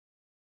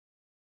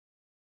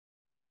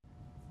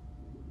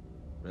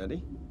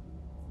Ready?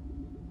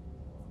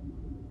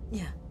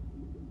 Yeah.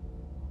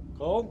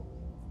 Cole?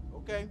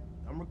 Okay,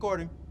 I'm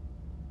recording.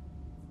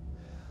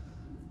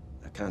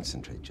 Now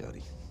concentrate,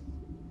 Jodie.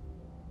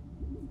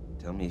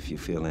 Tell me if you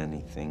feel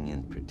anything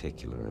in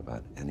particular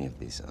about any of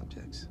these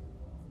objects.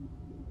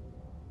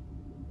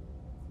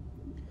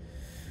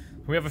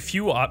 We have a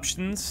few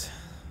options.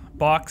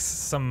 Box,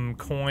 some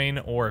coin,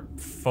 or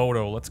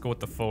photo. Let's go with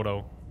the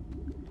photo.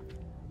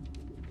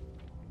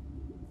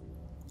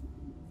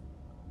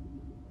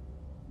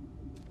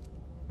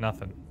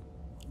 Nothing.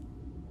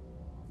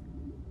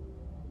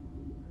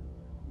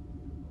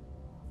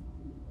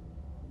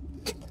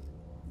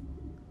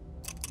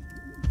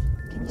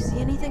 Can you see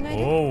anything,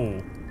 Aiden?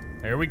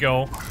 Oh, there we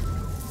go.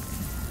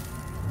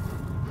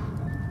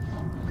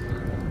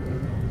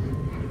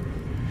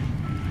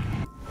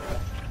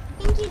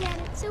 Thank you,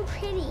 Dad. It's so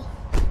pretty.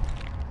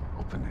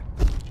 Open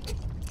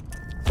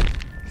it.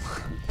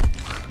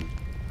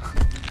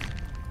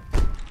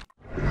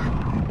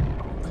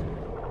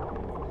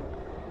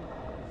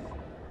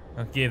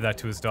 I gave that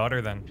to his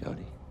daughter then.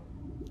 Jodie,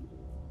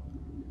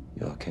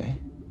 you okay?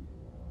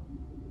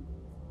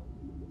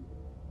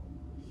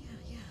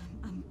 Yeah,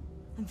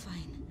 I'm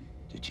fine.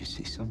 Did you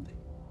see something?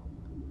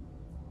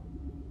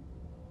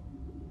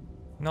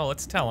 No,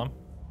 let's tell him.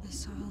 I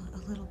saw a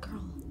little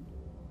girl.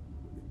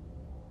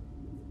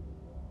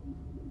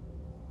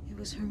 It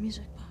was her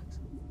music box.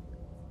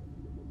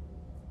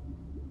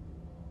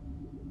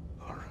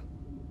 Laura.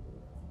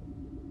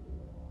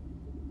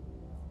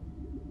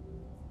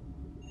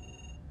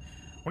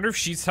 Wonder if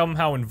she's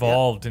somehow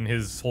involved in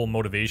his whole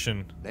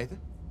motivation Nathan?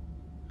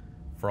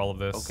 for all of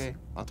this. Okay,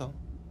 I'll tell him.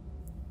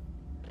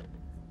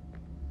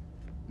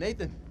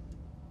 Nathan,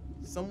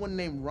 someone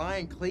named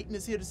Ryan Clayton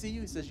is here to see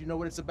you. He says you know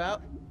what it's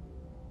about.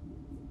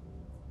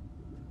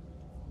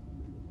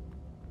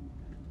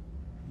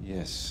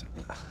 Yes.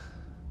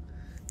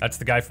 That's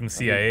the guy from the I'll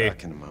CIA. be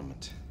back in a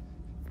moment.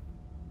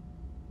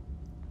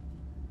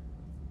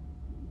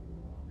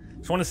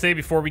 Just want to say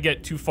before we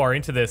get too far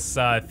into this,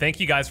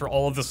 thank you guys for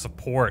all of the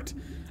support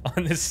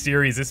on this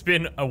series. It's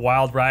been a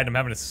wild ride. I'm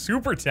having a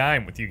super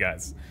time with you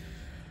guys.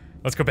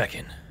 Let's go back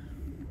in.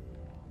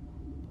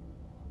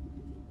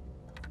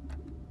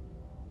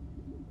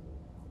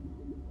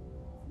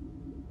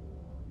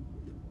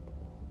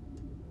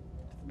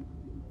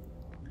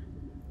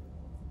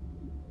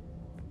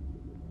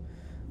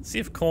 See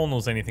if Cole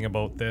knows anything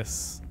about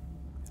this.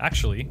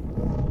 Actually.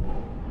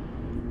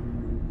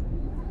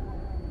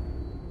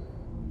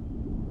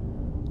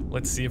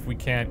 Let's see if we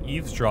can't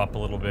eavesdrop a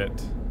little bit.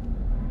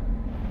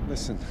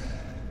 Listen.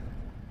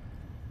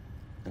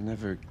 I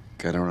never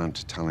got around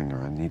to telling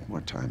her I need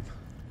more time.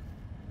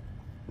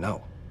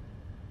 No.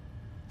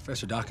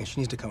 Professor Dawkins, she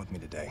needs to come with me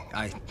today.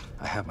 I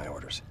have my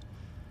orders.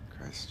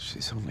 Christ,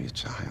 she's only a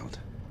child.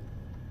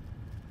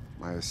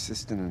 My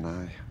assistant and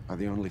I are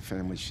the only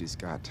family she's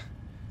got.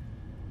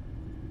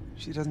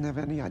 She doesn't have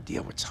any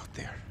idea what's out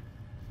there.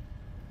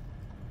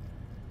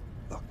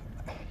 Look,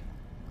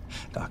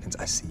 Dawkins,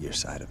 I see your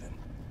side of it.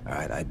 All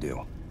right, I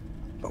do.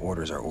 But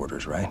orders are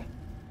orders, right?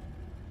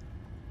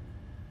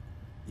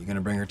 You gonna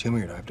bring her to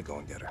me, or do I have to go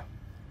and get her?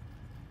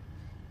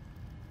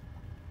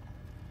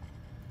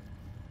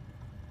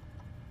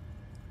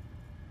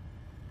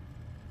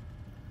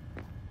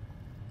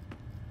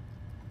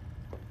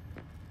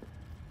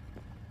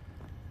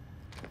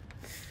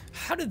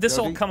 How did this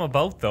all Jodie? come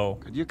about, though?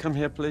 Could you come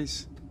here,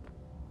 please?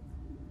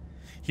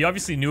 He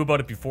obviously knew about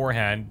it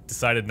beforehand,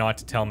 decided not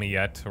to tell me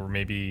yet, or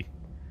maybe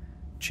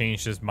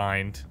changed his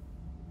mind.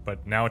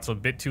 But now it's a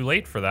bit too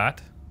late for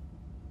that.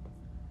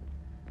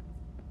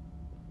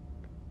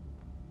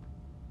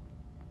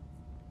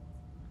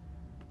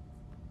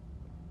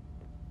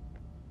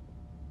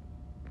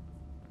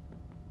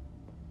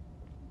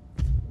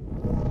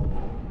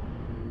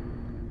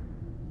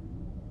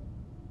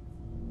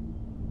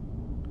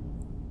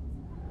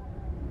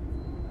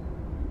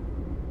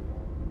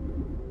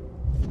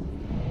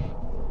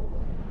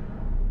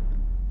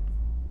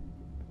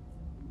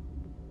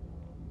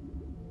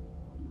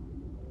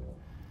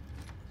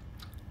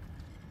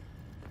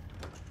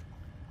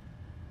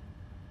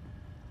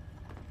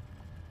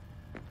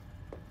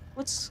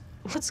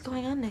 What's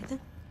going on, Nathan?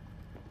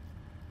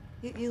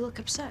 You look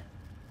upset.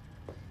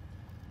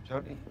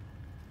 Jodie,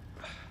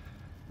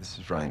 this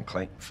is Ryan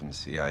Clayton from the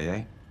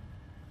CIA.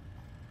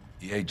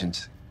 The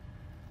agency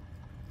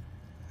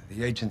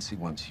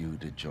wants you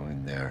to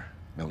join their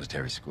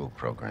military school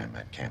program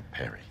at Camp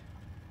Perry.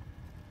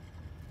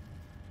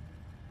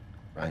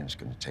 Ryan's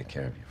going to take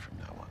care of you from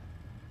now on.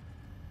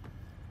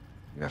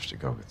 You have to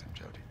go with him,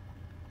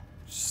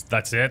 Jodie.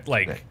 That's it?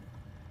 Like, Okay.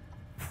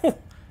 whew,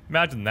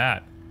 imagine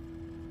that.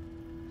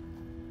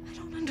 I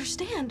don't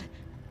understand.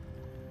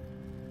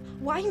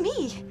 Why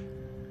me?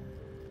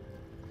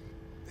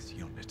 This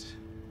unit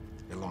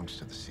belongs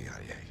to the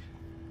CIA.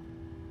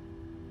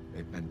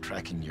 They've been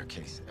tracking your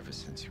case ever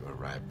since you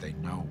arrived. They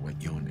know what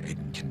you and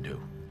Aiden can do.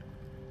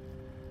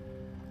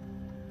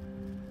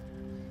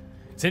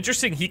 It's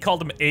interesting he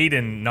called him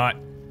Aiden, not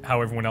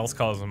how everyone else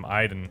calls him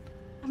Aiden.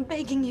 I'm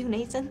begging you,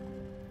 Nathan.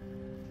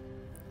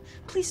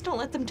 Please don't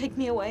let them take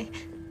me away.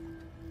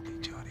 Hey,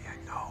 Jodie,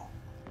 I know.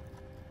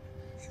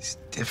 It's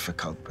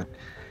difficult, but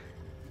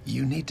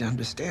you need to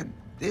understand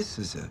this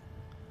is a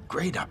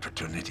great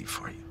opportunity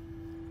for you.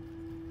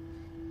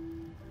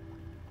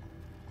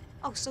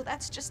 Oh, so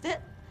that's just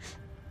it?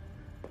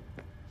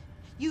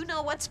 You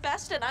know what's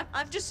best, and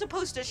I'm just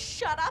supposed to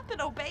shut up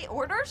and obey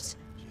orders?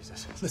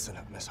 Jesus, listen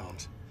up, Miss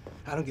Holmes.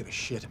 I don't give a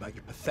shit about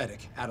your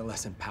pathetic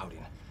adolescent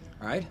pouting,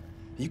 all right?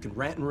 You can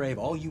rant and rave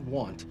all you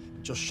want,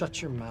 but you'll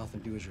shut your mouth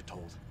and do as you're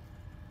told.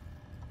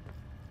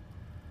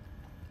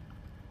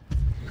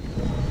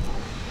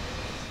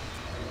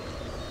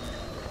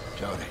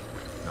 Jodie,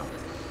 no.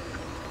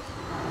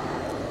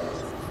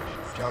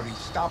 Jodie,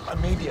 stop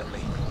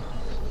immediately.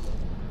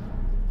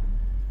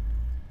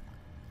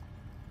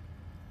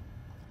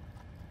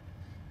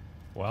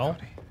 Well,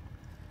 Jodie.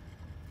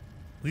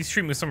 at least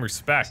treat me with some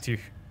respect. You're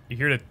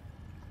here to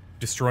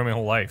destroy my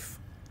whole life.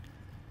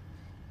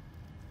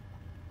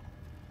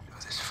 Do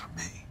this for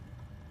me.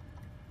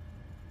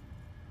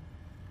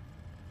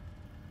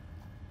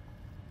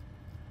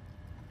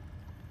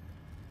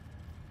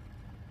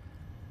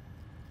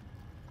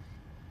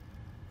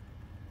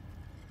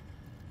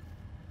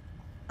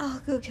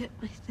 I'll go get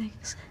my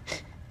things.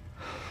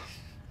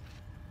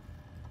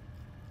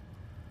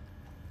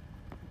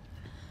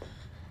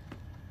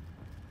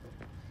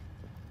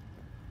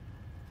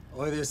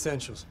 Only the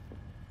essentials.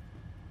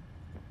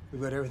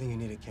 We've got everything you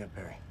need at Camp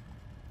Perry.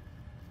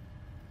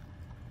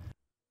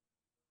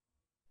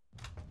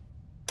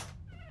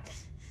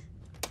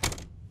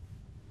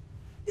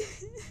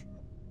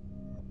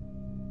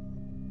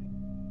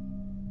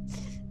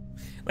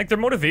 Like, their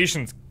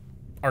motivations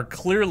are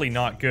clearly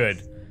not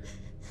good.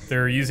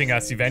 They're using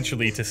us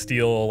eventually to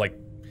steal, like,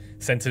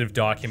 sensitive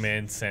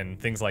documents and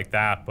things like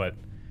that, but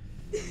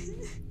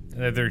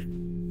they're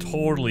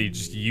totally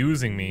just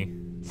using me.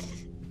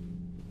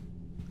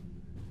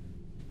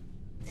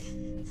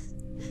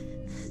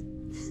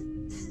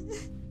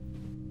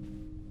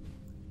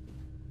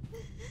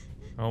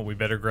 Oh, we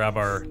better grab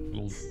our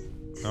little...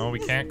 No, we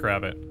can't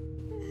grab it.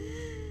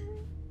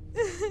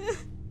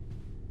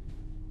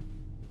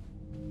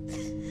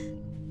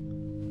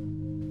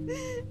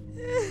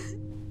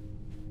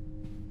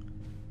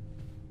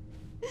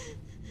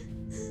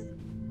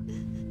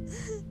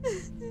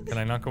 Can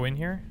I not go in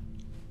here?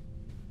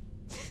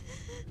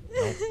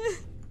 Nope.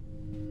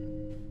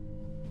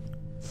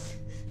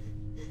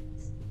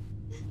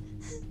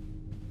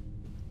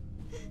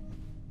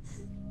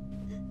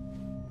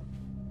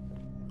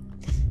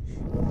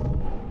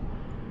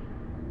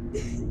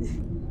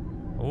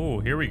 Oh,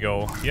 here we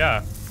go.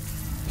 Yeah.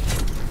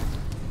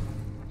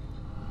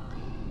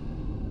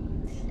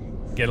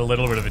 Get a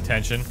little bit of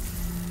attention.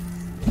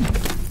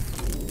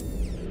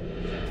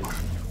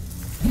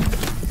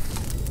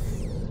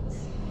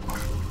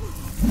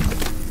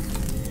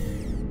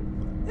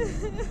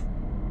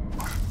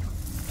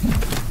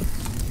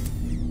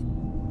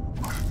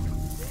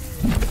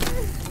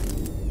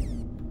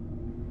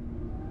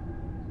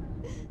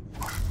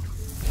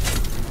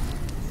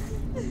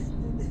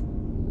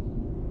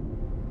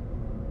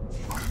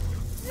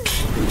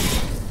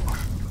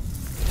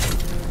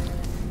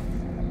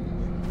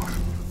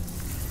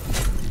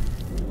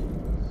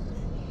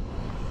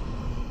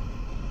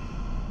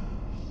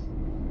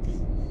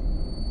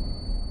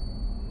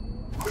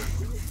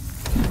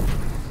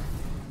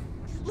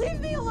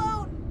 Leave me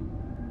alone!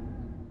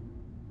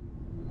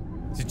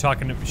 Is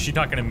she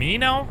talking to me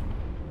now?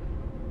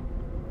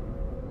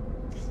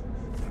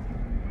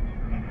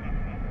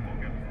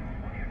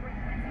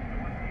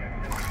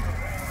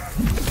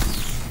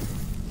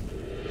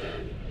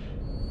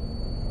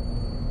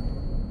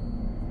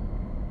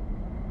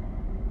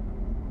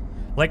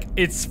 Like,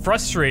 it's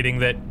frustrating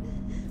that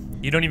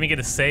you don't even get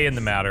a say in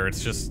the matter.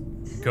 It's just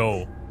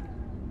go.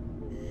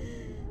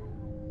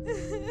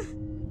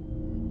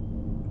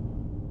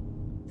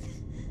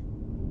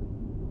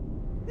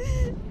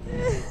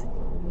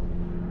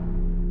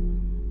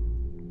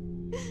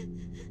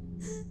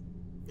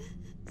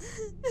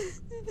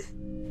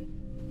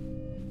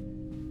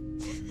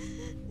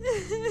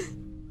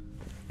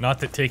 Not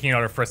that taking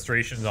out our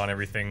frustrations on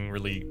everything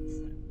really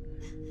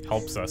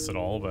helps us at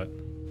all, but...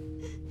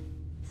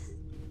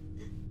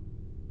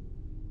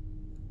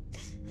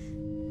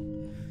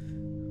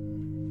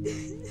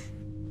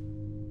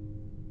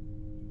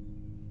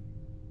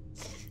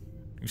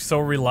 You're so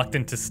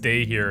reluctant to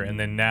stay here, and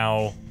then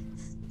now...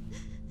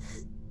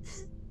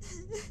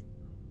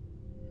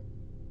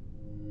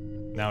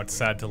 Now it's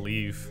sad to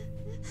leave.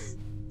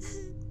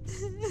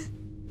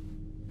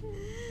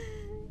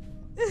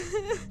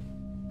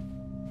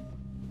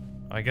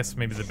 I guess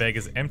maybe the bag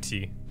is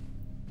empty.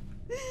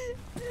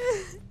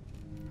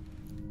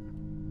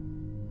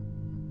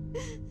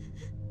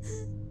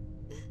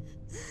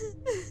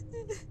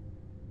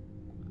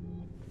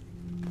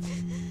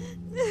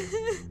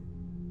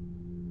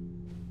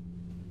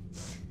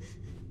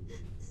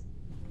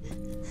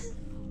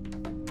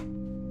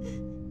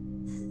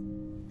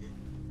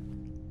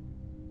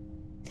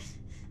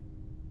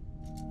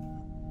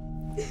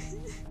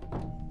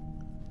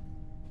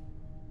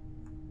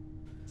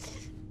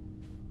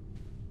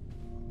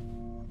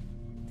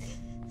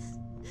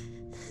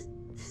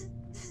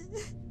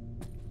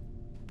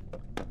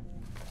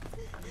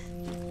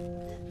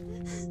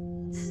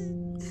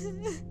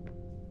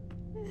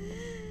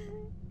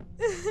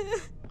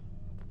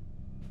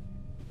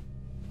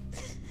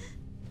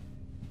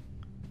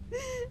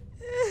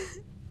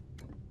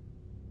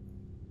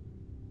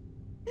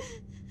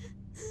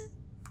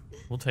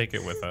 We'll take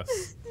it with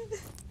us.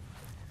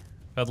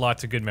 Had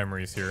lots of good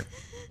memories here.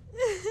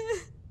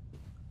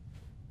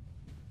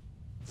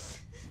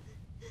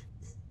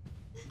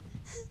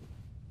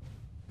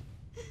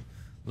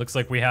 Looks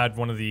like we had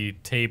one of the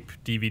tape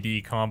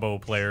DVD combo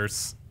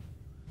players.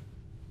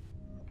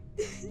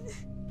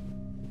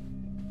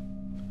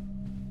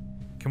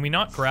 Can we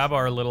not grab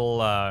our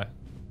little,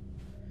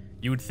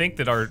 you would think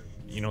that our,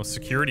 you know,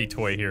 security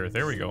toy here.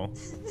 There we go.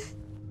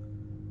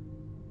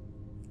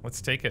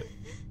 Let's take it.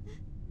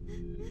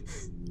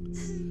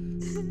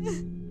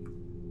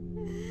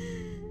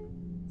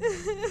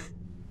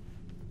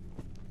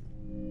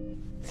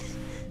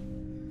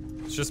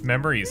 It's just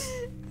memories.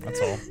 That's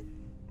all.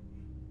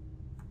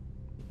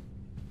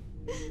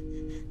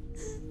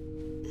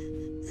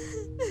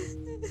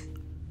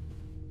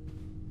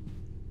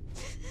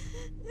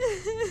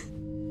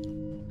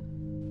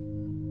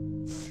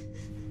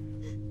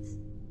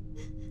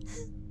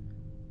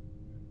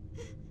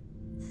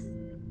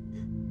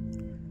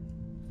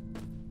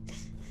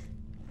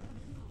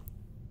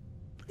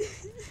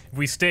 If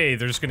we stay,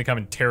 they're just gonna come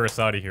and tear us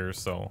out of here,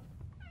 so.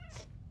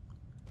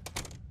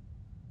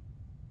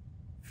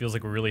 Feels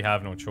like we really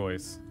have no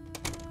choice.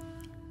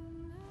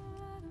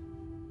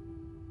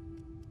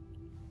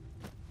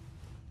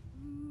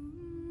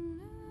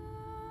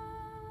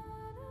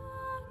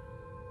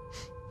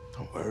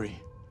 Don't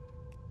worry.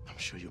 I'm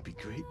sure you'll be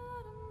great.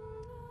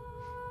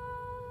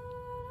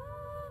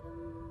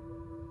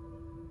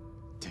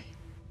 Damn.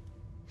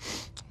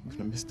 I'm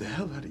gonna miss the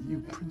hell out of you,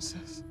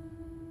 princess.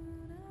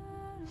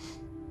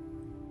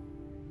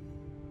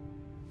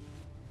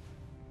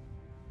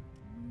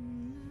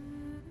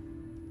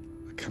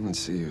 I'll come and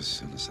see you as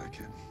soon as I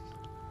can.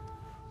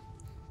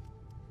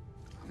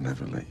 I'll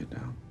never let you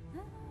down.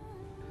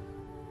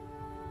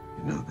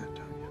 You know that, don't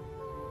you?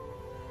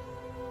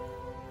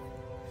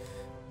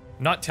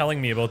 Not telling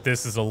me about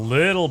this is a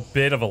little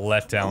bit of a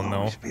letdown, I'll though.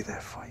 always be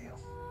there for you.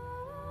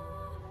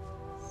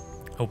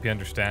 Hope he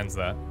understands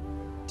that.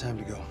 Time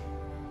to go.